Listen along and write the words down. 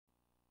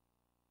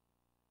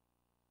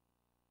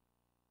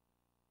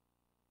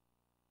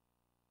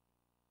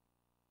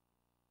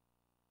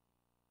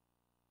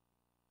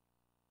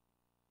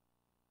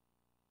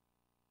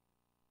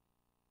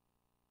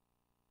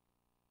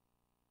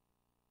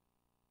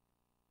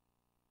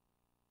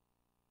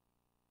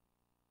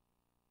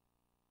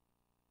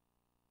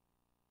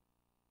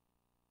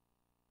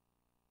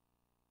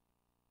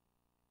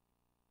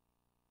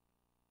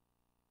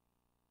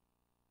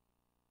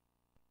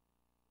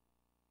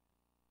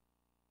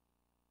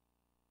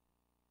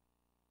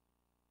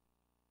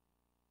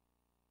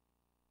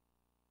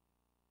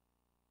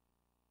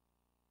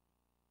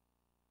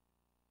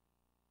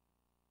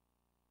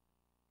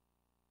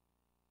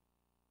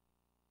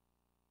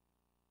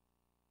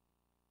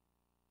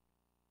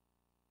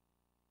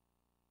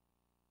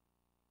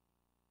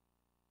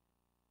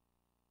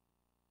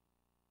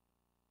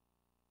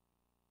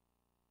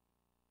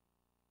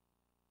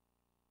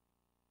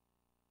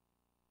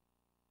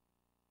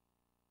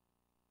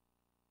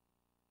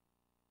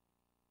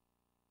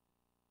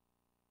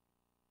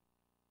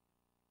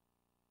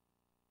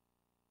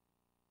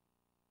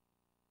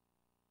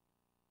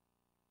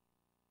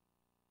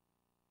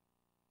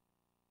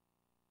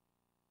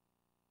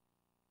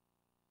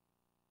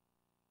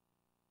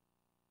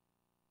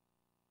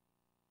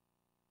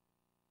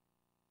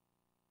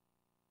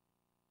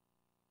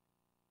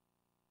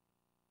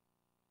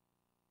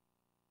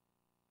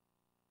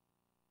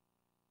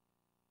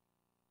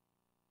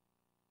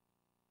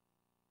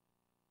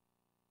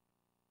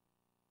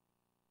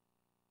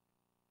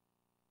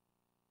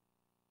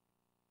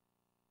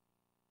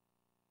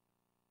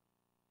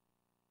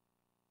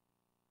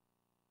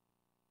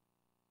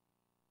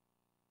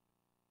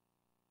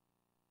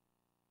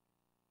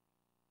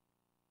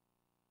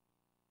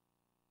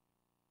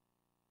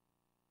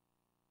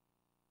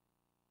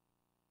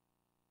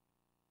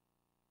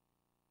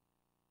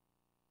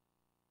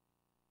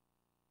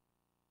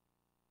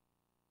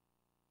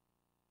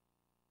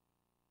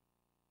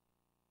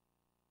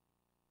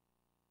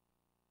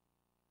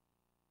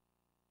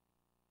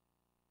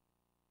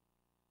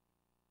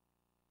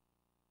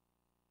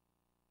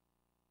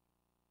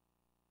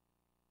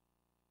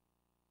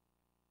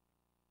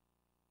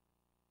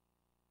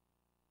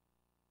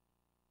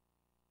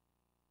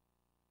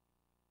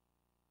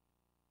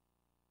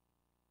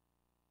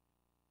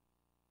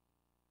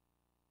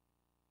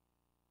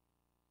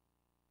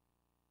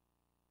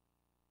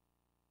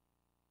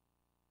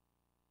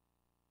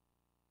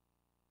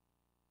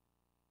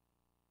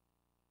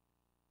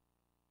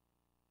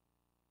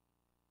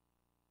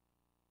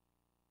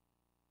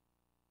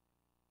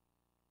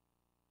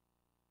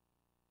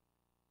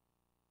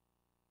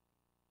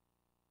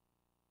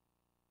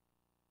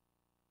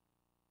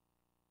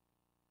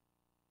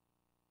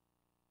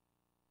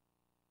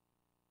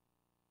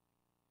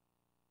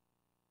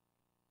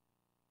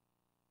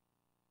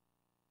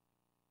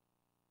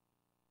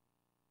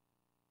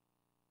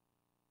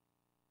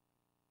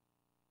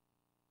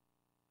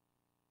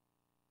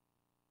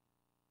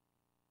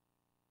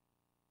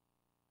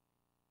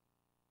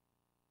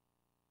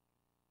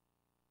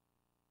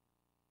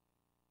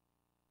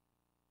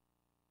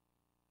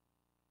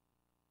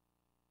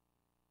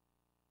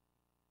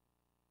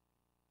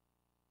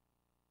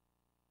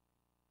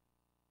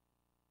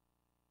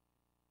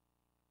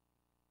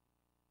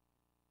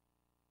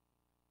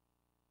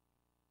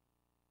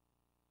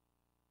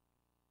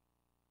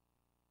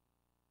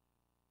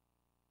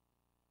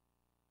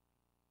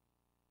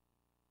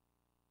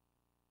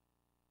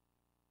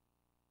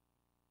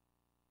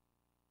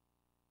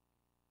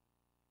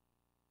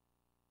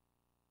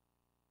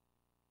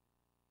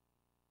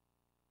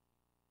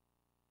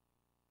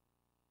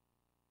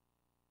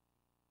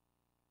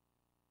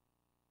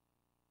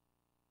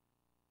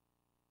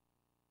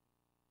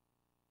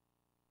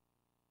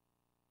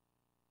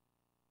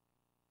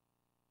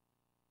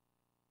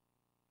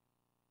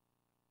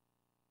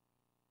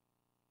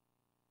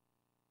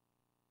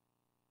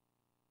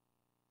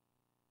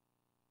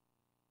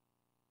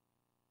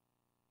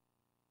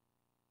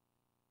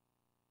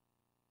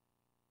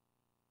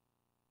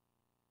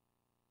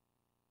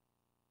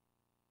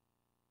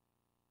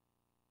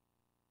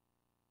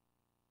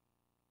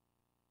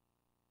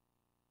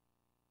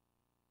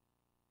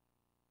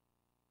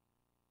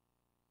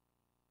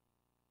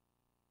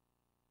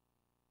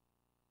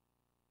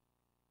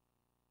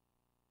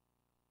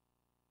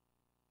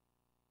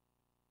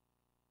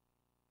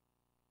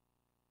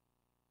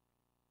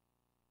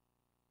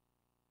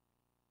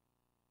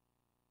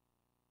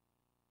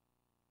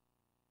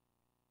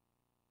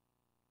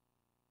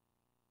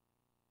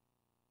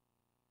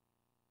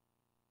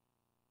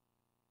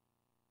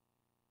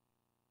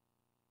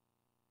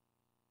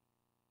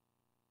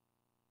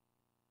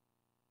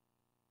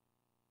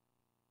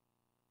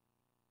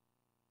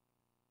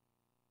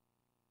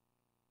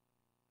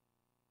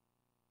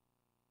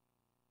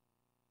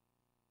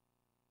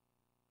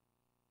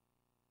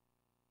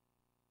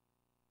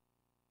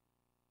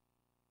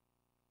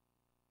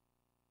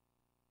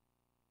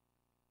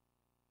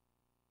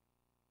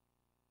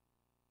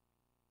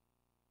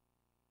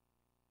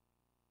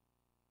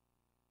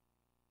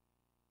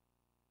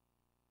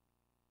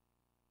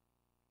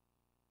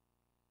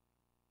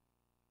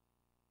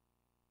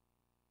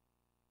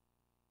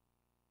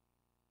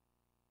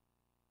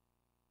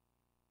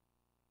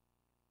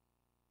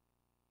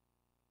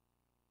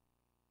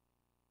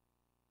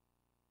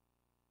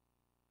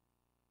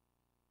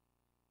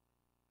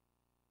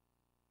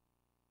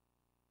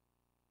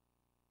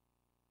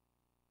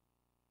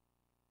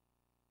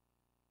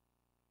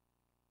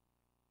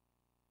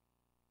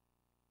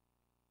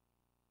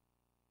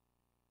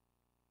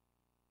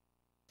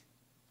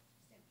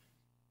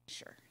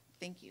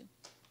Thank you.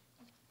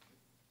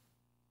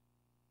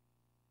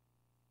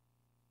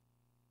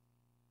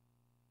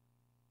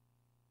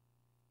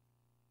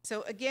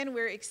 So again,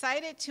 we're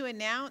excited to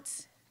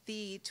announce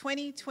the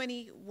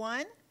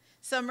 2021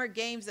 Summer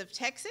Games of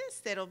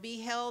Texas that'll be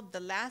held the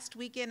last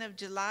weekend of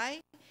July.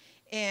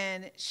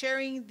 And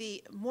sharing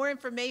more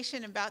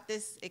information about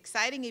this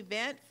exciting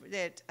event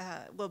that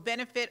will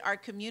benefit our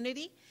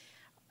community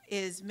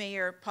is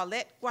Mayor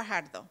Paulette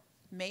Guajardo.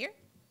 Mayor?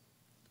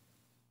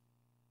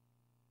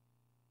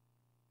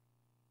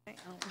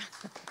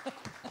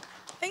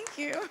 Thank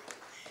you.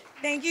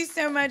 Thank you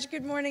so much.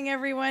 Good morning,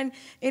 everyone.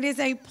 It is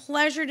a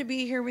pleasure to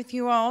be here with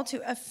you all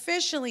to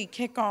officially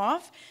kick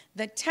off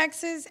the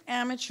Texas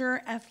Amateur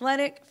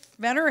Athletic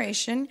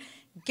Federation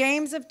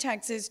Games of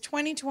Texas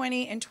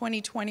 2020 and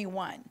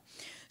 2021.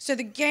 So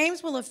the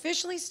games will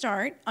officially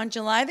start on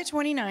July the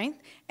 29th,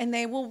 and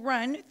they will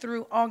run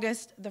through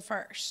August the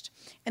 1st.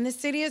 And the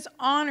city is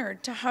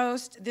honored to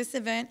host this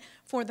event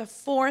for the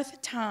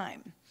 4th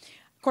time.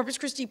 Corpus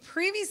Christi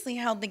previously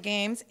held the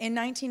games in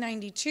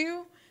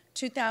 1992,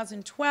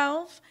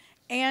 2012,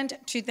 and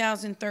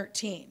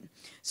 2013.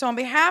 So on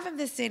behalf of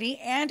the city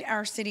and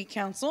our city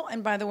council,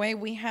 and by the way,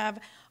 we have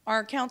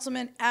our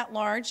councilman at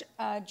large,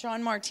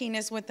 John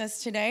Martinez, with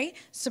us today,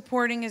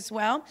 supporting as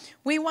well.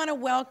 We want to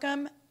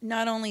welcome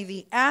not only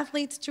the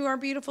athletes to our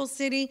beautiful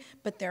city,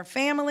 but their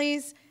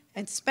families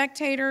and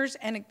spectators,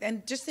 and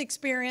just the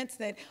experience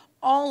that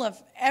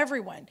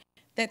everyone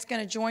that's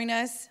going to join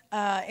us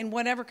in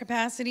whatever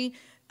capacity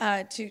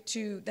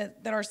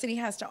that our city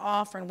has to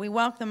offer. And we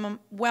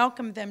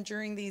welcome them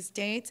during these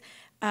dates,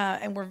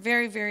 and we're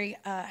very, very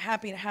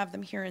happy to have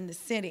them here in the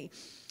city.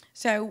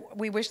 So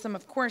we wish them,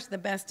 of course, the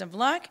best of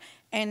luck.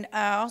 And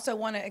I also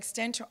want to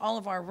extend to all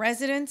of our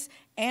residents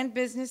and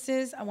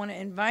businesses, I want to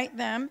invite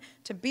them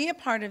to be a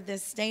part of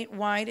this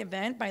statewide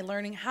event by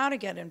learning how to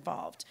get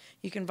involved.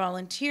 You can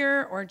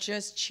volunteer or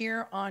just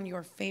cheer on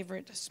your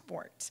favorite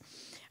sport.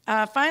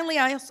 Finally,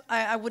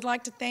 I would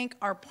like to thank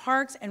our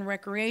Parks and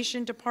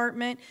Recreation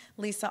Department,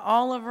 Lisa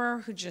Oliver,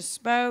 who just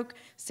spoke,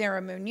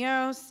 Sarah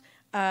Munoz,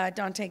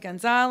 Dante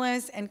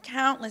Gonzalez, and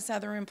countless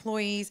other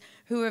employees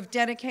who have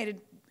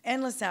dedicated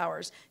endless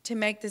hours to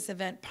make this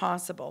event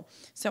possible.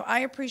 So I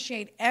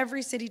appreciate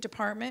every city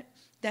department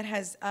that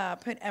has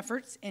put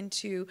efforts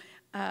into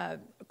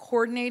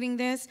coordinating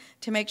this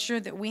to make sure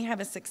that we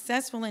have a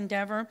successful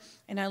endeavor,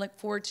 and I look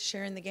forward to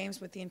sharing the games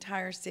with the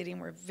entire city,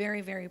 and we're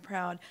very, very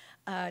proud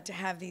to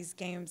have these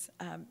games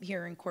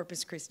here in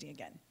Corpus Christi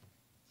again.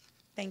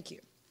 Thank you.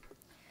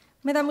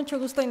 Me da mucho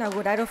gusto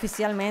inaugurar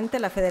oficialmente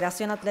la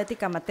Federación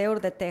Atlética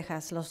Amateur de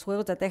Texas, los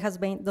Juegos de Texas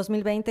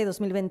 2020 y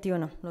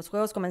 2021. Los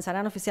Juegos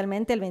comenzarán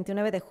oficialmente el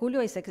 29 de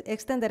julio y se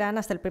extenderán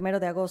hasta el 1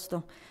 de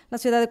agosto. La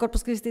ciudad de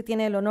Corpus Christi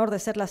tiene el honor de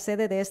ser la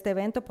sede de este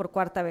evento por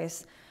cuarta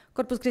vez.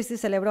 Corpus Christi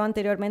celebró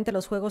anteriormente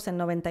los Juegos en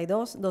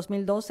 92,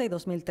 2012 y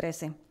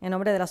 2013. En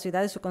nombre de la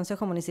ciudad y su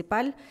consejo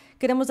municipal,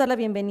 queremos dar la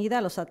bienvenida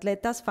a los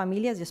atletas,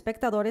 familias y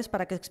espectadores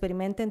para que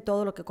experimenten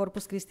todo lo que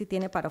Corpus Christi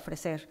tiene para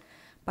ofrecer.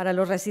 Para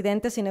los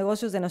residentes y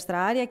negocios de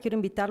nuestra área, quiero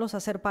invitarlos a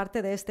ser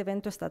parte de este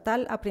evento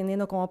estatal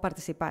aprendiendo cómo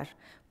participar.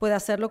 Puede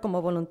hacerlo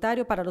como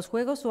voluntario para los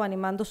Juegos o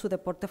animando su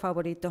deporte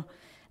favorito.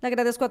 Le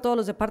agradezco a todos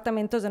los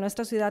departamentos de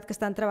nuestra ciudad que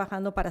están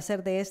trabajando para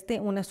hacer de este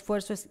un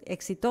esfuerzo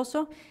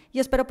exitoso y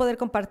espero poder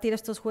compartir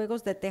estos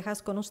Juegos de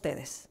Texas con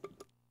ustedes.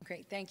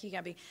 Great, thank you,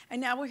 Gabby.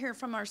 And now we'll hear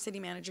from our city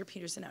manager,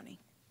 Peter Zanoni.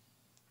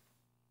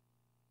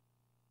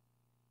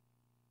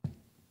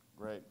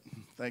 Great,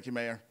 thank you,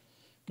 Mayor.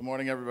 Good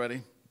morning,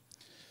 everybody.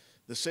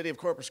 The City of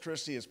Corpus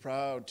Christi is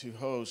proud to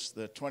host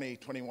the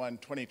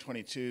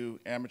 2021-2022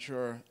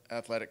 Amateur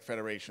Athletic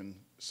Federation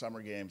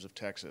Summer Games of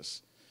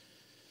Texas.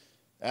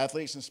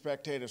 Athletes and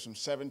spectators from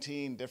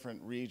 17 different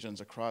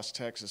regions across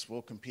Texas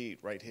will compete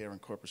right here in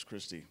Corpus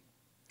Christi.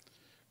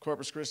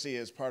 Corpus Christi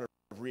is part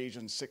of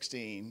Region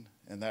 16,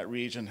 and that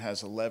region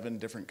has 11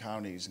 different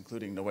counties,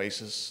 including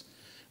Nueces,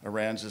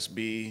 Aransas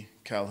B,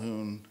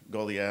 Calhoun,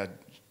 Goliad,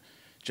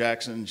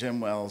 Jackson, Jim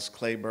Wells,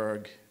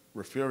 Clayburgh,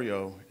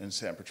 Refugio, and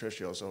San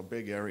Patricio, so a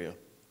big area.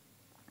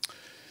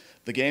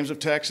 The Games of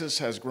Texas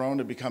has grown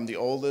to become the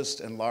oldest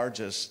and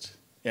largest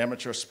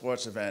amateur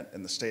sports event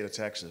in the state of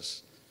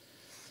Texas.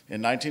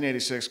 In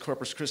 1986,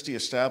 Corpus Christi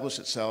established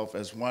itself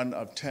as one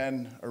of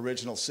 10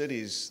 original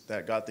cities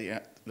that got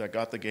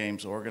the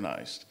games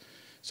organized.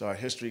 So our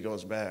history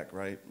goes back,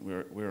 right?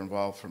 We're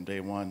involved from day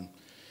one.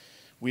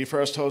 We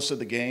first hosted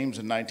the games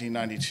in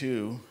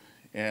 1992,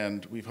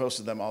 and we've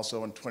hosted them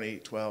also in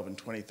 2012 and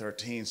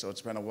 2013, so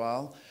it's been a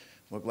while.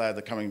 We're glad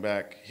they're coming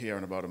back here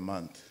in about a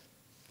month.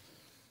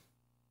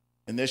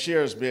 In this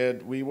year's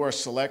bid, we were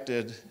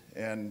selected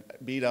and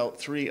beat out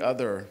 3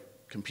 other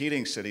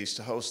competing cities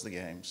to host the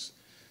games.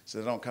 So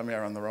they don't come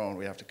here on their own.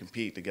 We have to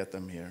compete to get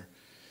them here.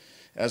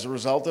 As a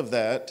result of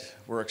that,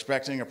 we're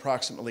expecting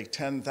approximately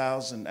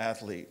 10,000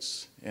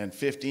 athletes and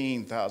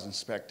 15,000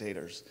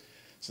 spectators.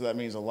 So that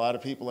means a lot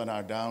of people in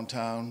our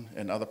downtown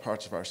and other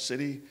parts of our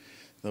city.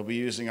 They'll be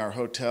using our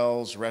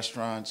hotels,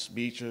 restaurants,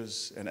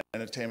 beaches, and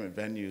entertainment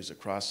venues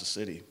across the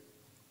city.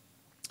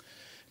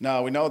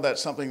 Now, we know that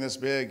something this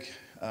big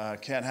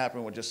can't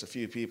happen with just a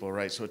few people,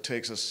 right? So it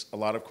takes us a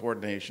lot of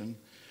coordination.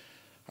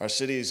 Our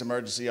city's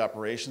Emergency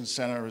Operations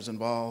Center is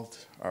involved,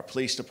 our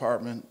police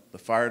department, the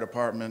fire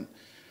department,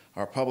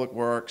 our public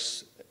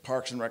works,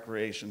 Parks and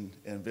Recreation,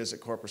 and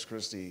Visit Corpus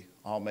Christi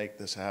all make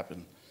this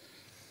happen.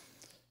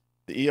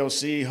 The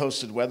EOC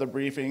hosted weather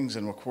briefings,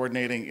 and we're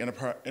coordinating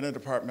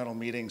interdepartmental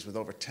meetings with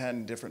over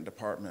 10 different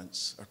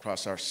departments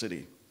across our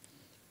city.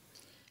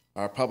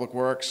 Our public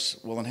works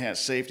will enhance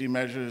safety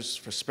measures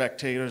for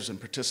spectators and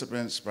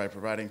participants by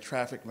providing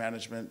traffic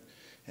management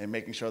and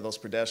making sure those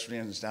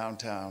pedestrians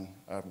downtown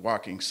are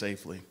walking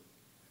safely.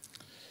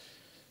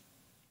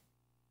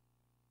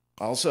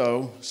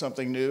 Also,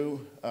 something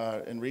new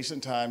in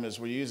recent time is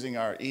we're using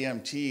our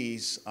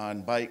EMTs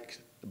on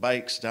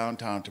bikes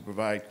downtown to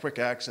provide quick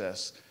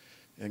access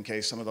in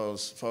case some of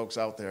those folks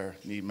out there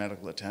need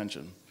medical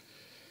attention.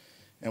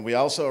 And we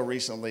also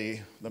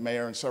recently, the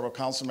mayor and several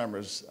council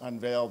members,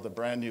 unveiled the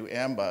brand new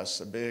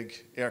Ambus, a big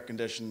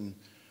air-conditioned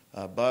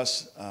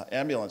bus,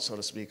 ambulance, so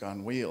to speak,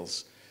 on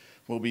wheels.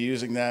 We'll be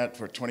using that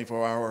for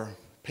 24-hour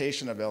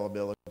patient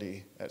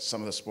availability at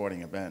some of the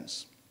sporting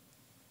events.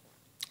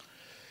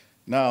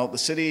 Now, the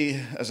city,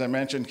 as I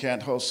mentioned,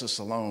 can't host this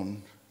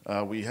alone.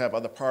 We have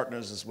other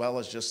partners as well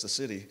as just the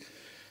city.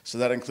 So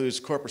that includes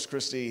Corpus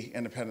Christi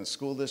Independent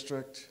School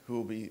District, who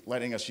will be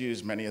letting us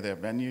use many of their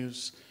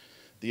venues.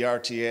 The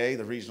RTA,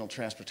 the Regional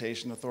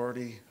Transportation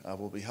Authority,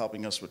 will be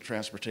helping us with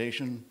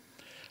transportation.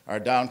 Our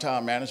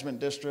Downtown Management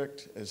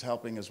District is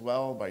helping as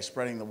well by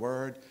spreading the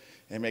word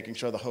and making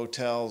sure the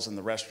hotels and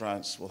the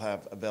restaurants will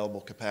have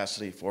available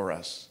capacity for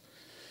us.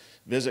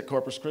 Visit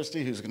Corpus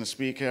Christi, who's going to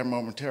speak here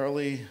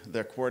momentarily.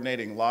 They're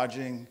coordinating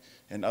lodging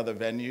and other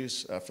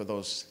venues for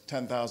those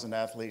 10,000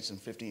 athletes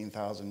and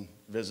 15,000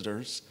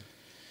 visitors.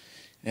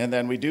 And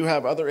then we do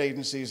have other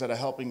agencies that are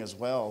helping as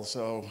well.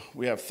 So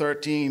we have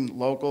 13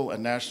 local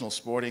and national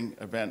sporting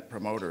event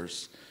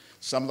promoters.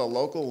 Some of the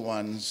local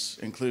ones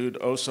include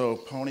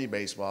Oso Pony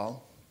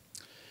Baseball,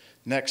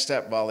 Next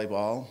Step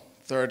Volleyball,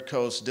 Third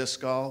Coast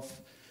Disc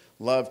Golf,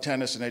 Love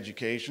Tennis and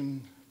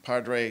Education,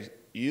 Padre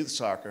Youth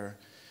Soccer,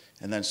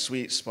 and then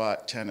Sweet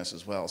Spot Tennis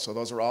as well. So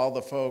those are all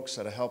the folks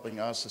that are helping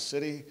us, the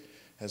city,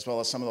 as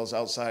well as some of those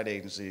outside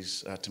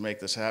agencies to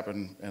make this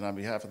happen. And on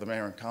behalf of the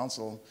mayor and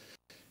council,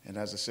 and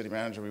as the city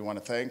manager, we want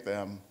to thank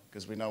them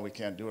because we know we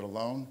can't do it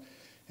alone.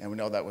 And we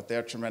know that with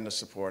their tremendous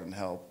support and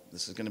help,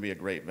 this is going to be a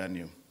great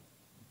venue.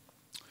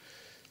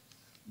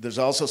 There's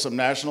also some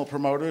national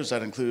promoters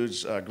that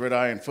includes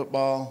Gridiron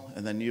Football,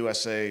 and then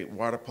USA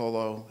Water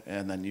Polo,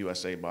 and then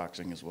USA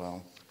Boxing as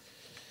well.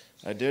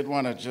 I did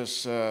want to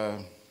just, I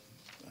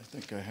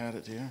think I had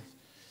it here.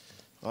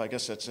 Well, I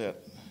guess that's it.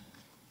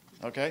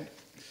 Okay.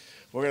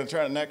 We're going to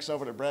turn it next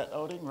over to Brett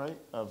Oding, right,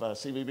 of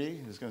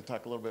CVB, who's going to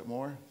talk a little bit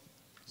more.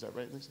 Is that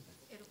right, Lisa?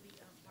 It'll be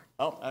Mark.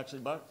 Oh,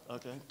 actually, Mark?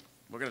 Okay.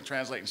 We're going to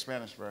translate in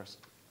Spanish first.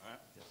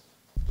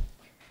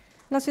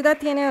 La ciudad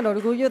tiene el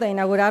orgullo de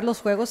inaugurar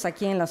los Juegos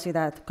aquí en la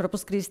ciudad.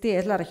 Corpus Christi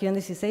es la región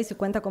 16 y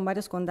cuenta con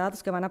varios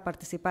condados que van a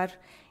participar.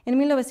 En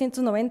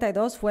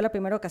 1992 fue la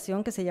primera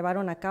ocasión que se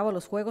llevaron a cabo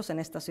los Juegos en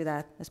esta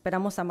ciudad.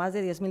 Esperamos a más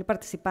de 10,000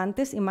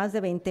 participantes y más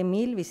de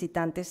 20,000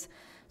 visitantes.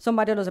 Son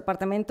varios los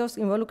departamentos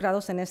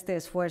involucrados en este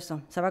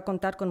esfuerzo. Se va a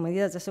contar con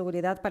medidas de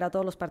seguridad para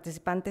todos los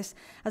participantes,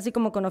 así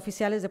como con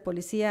oficiales de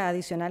policía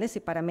adicionales y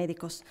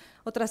paramédicos.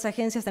 Otras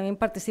agencias también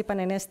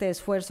participan en este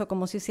esfuerzo,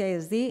 como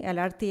CCISD, el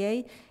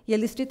RTA y el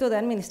Distrito de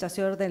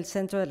Administración del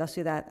centro de la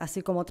ciudad,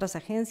 así como otras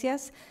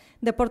agencias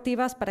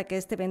deportivas para que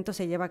este evento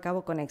se lleve a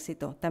cabo con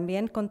éxito.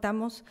 También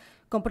contamos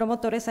con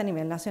promotores a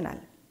nivel nacional.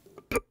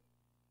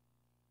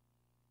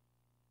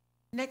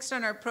 Next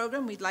on our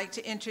program, we'd like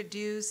to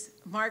introduce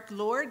Mark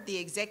Lord, the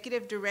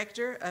Executive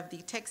Director of the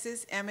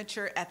Texas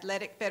Amateur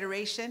Athletic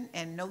Federation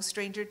and no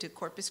stranger to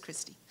Corpus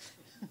Christi.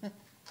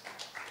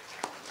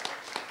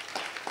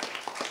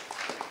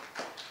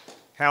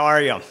 How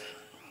are you?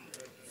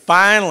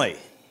 Finally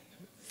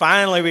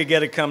we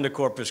get to come to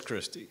Corpus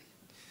Christi.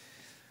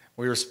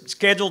 We were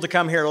scheduled to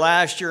come here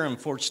last year.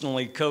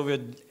 Unfortunately,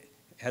 COVID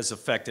has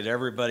affected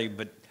everybody,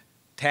 but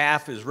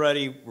TAF is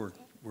ready.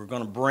 We're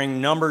going to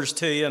bring numbers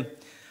to you.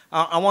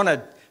 I want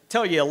to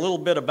tell you a little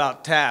bit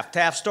about TAF.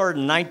 TAF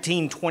started in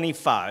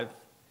 1925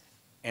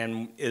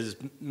 and is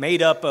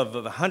made up of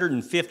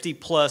 150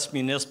 plus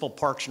municipal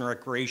parks and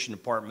recreation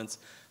departments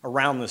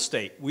around the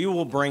state. We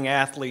will bring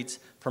athletes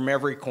from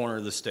every corner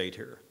of the state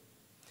here.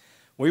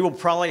 We will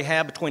probably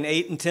have between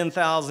 8,000 and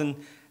 10,000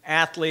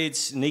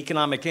 athletes, an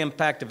economic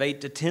impact of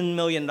 $8 to $10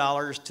 million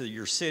to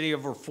your city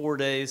over 4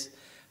 days.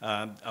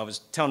 I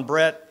was telling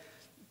Brett,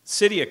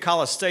 City of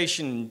College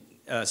Station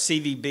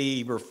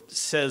CVB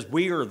says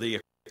we are the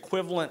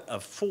equivalent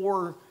of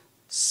 4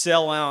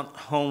 sellout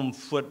home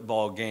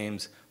football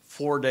games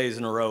 4 days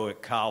in a row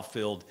at Kyle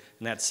Field,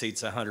 and that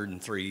seats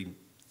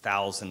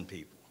 103,000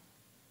 people.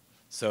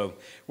 So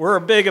we're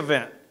a big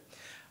event.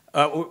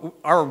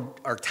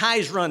 Our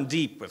ties run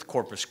deep with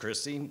Corpus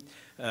Christi.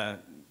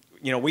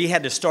 You know, we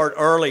had to start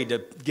early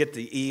to get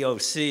the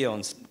EOC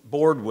on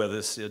board with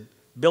us.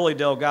 Billy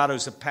Delgado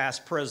is a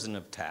past president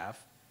of TAF.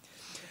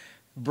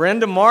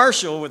 Brenda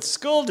Marshall with the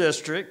school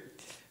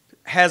district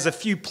has a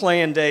few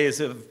planned days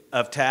of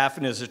TAF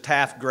and is a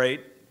TAF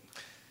great,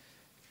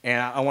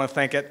 and I want to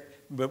thank it.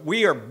 But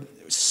we are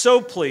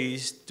so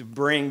pleased to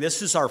bring,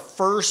 this is our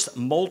first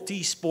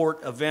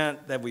multi-sport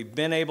event that we've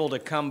been able to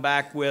come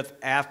back with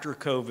after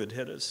COVID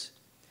hit us.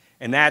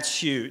 And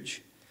that's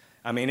huge.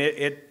 I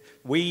mean,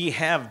 we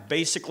have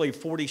basically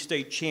 40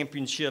 state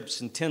championships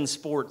in 10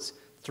 sports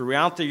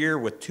throughout the year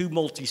with 2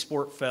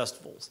 multi-sport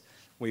festivals.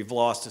 We've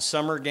lost a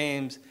Summer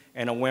Games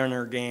and a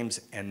Winter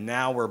Games, and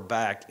now we're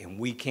back, and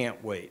we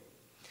can't wait.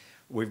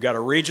 We've got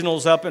our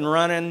regionals up and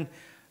running.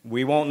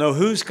 We won't know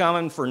who's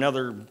coming for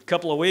another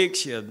couple of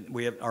weeks.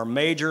 We have our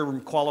major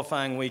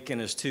qualifying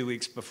weekend is 2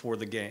 weeks before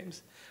the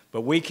games.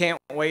 But we can't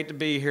wait to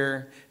be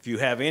here. If you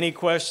have any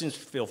questions,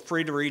 feel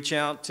free to reach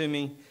out to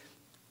me,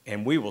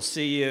 and we will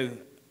see you.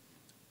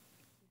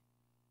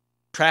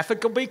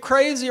 Traffic will be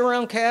crazy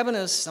around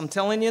Cabanas, I'm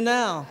telling you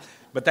now,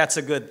 but that's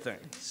a good thing.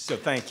 So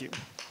thank you.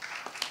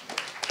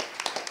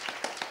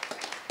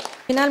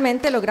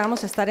 Finalmente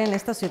logramos estar en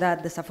esta ciudad.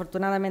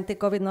 Desafortunadamente,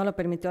 COVID no lo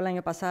permitió el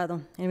año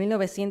pasado. En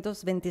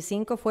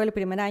 1925 fue el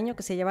primer año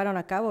que se llevaron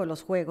a cabo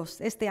los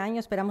Juegos. Este año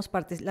esperamos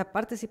la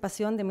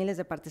participación de miles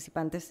de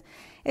participantes.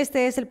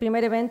 Este es el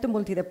primer evento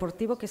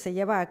multideportivo que se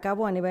lleva a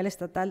cabo a nivel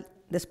estatal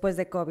después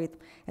de COVID.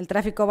 El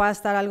tráfico va a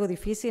estar algo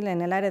difícil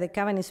en el área de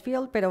Cabanis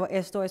Field, pero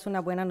esto es una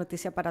buena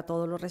noticia para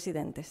todos los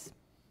residentes.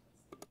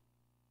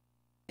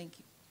 Thank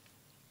you.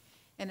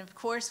 And of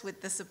course, with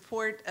the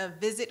support of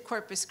Visit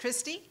Corpus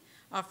Christi,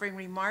 offering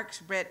remarks,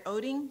 Brett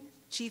Oding,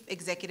 Chief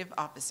Executive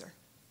Officer.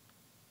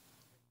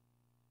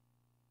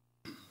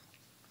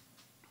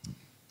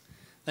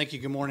 Thank you.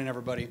 Good morning,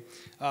 everybody.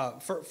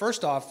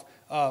 First off,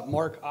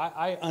 Mark,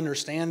 I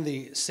understand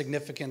the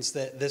significance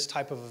that this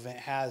type of event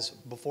has.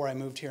 Before I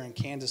moved here in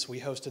Kansas, we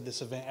hosted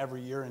this event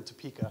every year in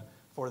Topeka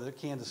for the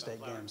Kansas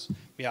State Games.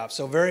 Yeah,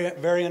 so very,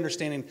 very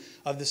understanding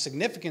of the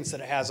significance that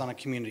it has on a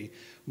community.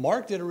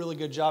 Mark did a really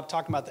good job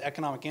talking about the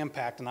economic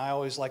impact, and I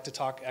always like to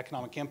talk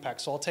economic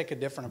impact, so I'll take a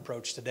different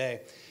approach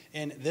today.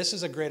 And this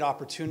is a great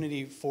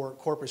opportunity for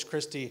Corpus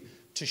Christi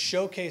to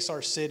showcase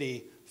our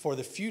city for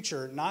the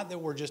future, not that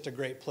we're just a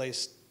great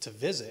place to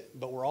visit,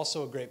 but we're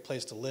also a great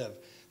place to live.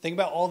 Think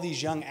about all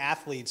these young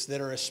athletes that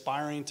are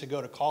aspiring to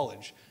go to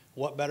college.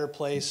 What better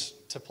place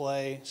to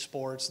play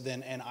sports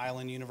than an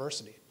island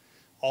university?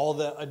 All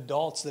the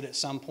adults that at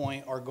some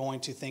point are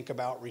going to think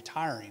about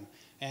retiring.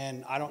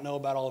 And I don't know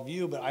about all of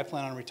you, but I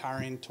plan on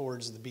retiring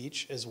towards the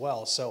beach as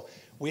well. So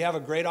we have a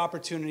great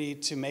opportunity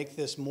to make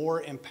this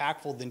more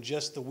impactful than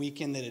just the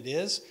weekend that it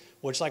is,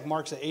 which, like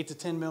Mark said, $8 to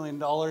 $10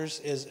 million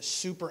is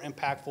super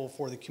impactful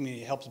for the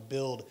community. It helps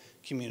build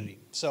community.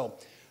 So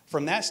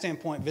from that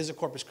standpoint, Visit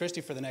Corpus Christi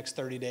for the next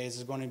 30 days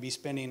is going to be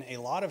spending a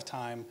lot of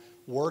time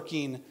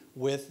working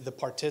with the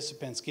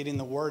participants, getting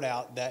the word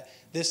out that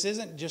this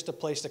isn't just a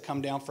place to come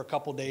down for a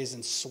couple days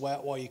and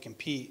sweat while you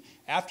compete.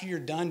 After you're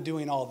done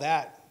doing all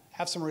that,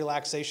 have some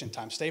relaxation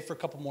time. Stay for a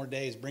couple more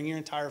days. Bring your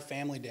entire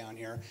family down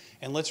here,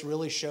 and let's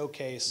really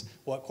showcase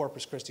what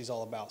Corpus Christi is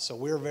all about. So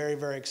we're very,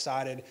 very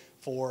excited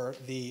for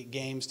the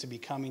games to be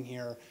coming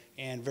here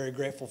and very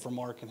grateful for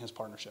Mark and his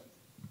partnership.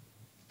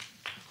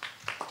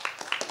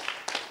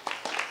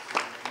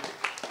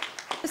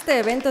 Este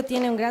evento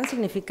tiene un gran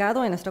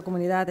significado en nuestra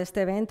comunidad.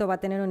 Este evento va a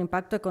tener un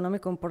impacto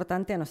económico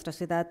importante en nuestra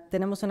ciudad.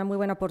 Tenemos una muy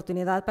buena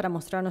oportunidad para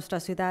mostrar nuestra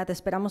ciudad.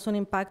 Esperamos un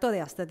impacto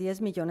de hasta $10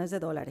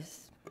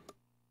 millones.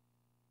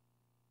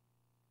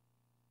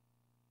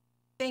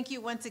 Thank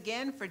you once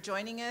again for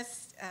joining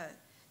us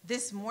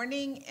this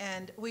morning,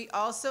 and we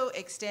also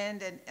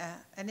extend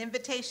an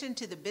invitation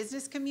to the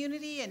business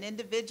community and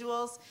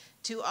individuals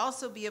to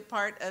also be a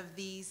part of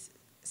these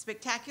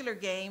spectacular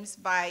games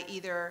by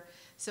either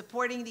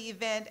supporting the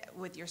event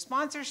with your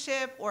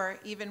sponsorship or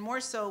even more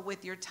so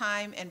with your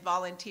time and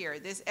volunteer.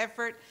 This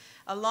effort,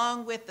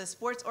 along with the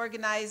sports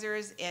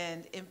organizers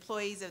and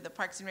employees of the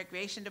Parks and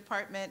Recreation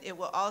Department, it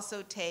will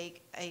also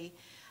take a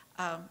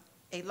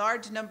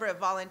large number of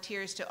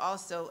volunteers to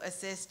also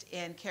assist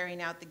in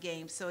carrying out the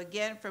games. So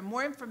again, for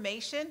more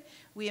information,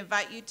 we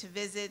invite you to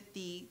visit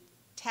the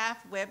TAF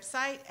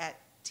website at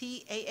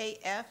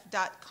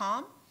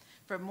taaf.com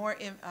for more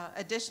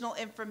additional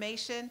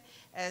information,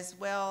 as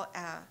well.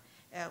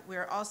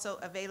 We're also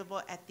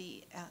available at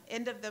the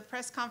end of the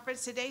press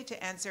conference today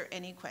to answer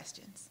any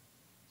questions.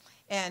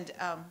 And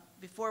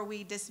before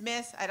we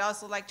dismiss, I'd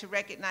also like to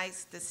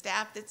recognize the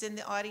staff that's in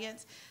the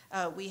audience.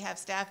 We have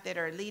staff that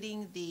are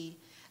leading the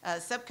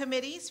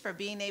subcommittees for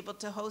being able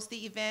to host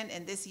the event,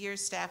 and this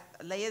year's staff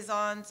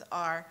liaisons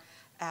are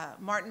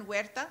Martin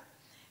Huerta,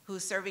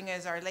 who's serving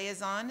as our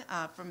liaison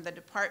from the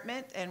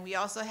department, and we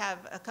also have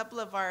a couple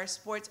of our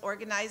sports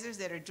organizers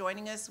that are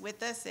joining us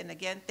with us, and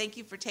again, thank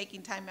you for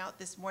taking time out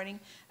this morning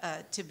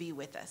to be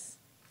with us.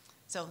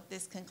 So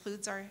this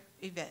concludes our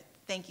event.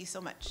 Thank you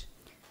so much.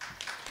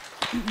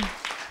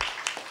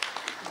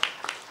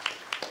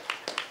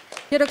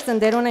 Quiero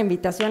extender una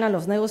invitación a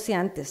los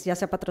negociantes, ya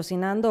sea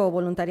patrocinando o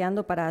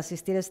voluntariando para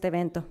asistir a este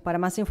evento. Para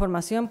más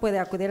información puede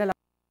acudir a la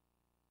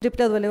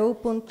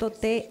www.taaf.com.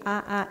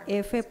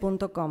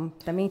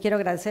 También quiero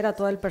agradecer a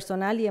todo el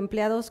personal y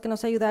empleados que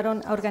nos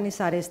ayudaron a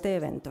organizar este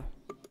evento.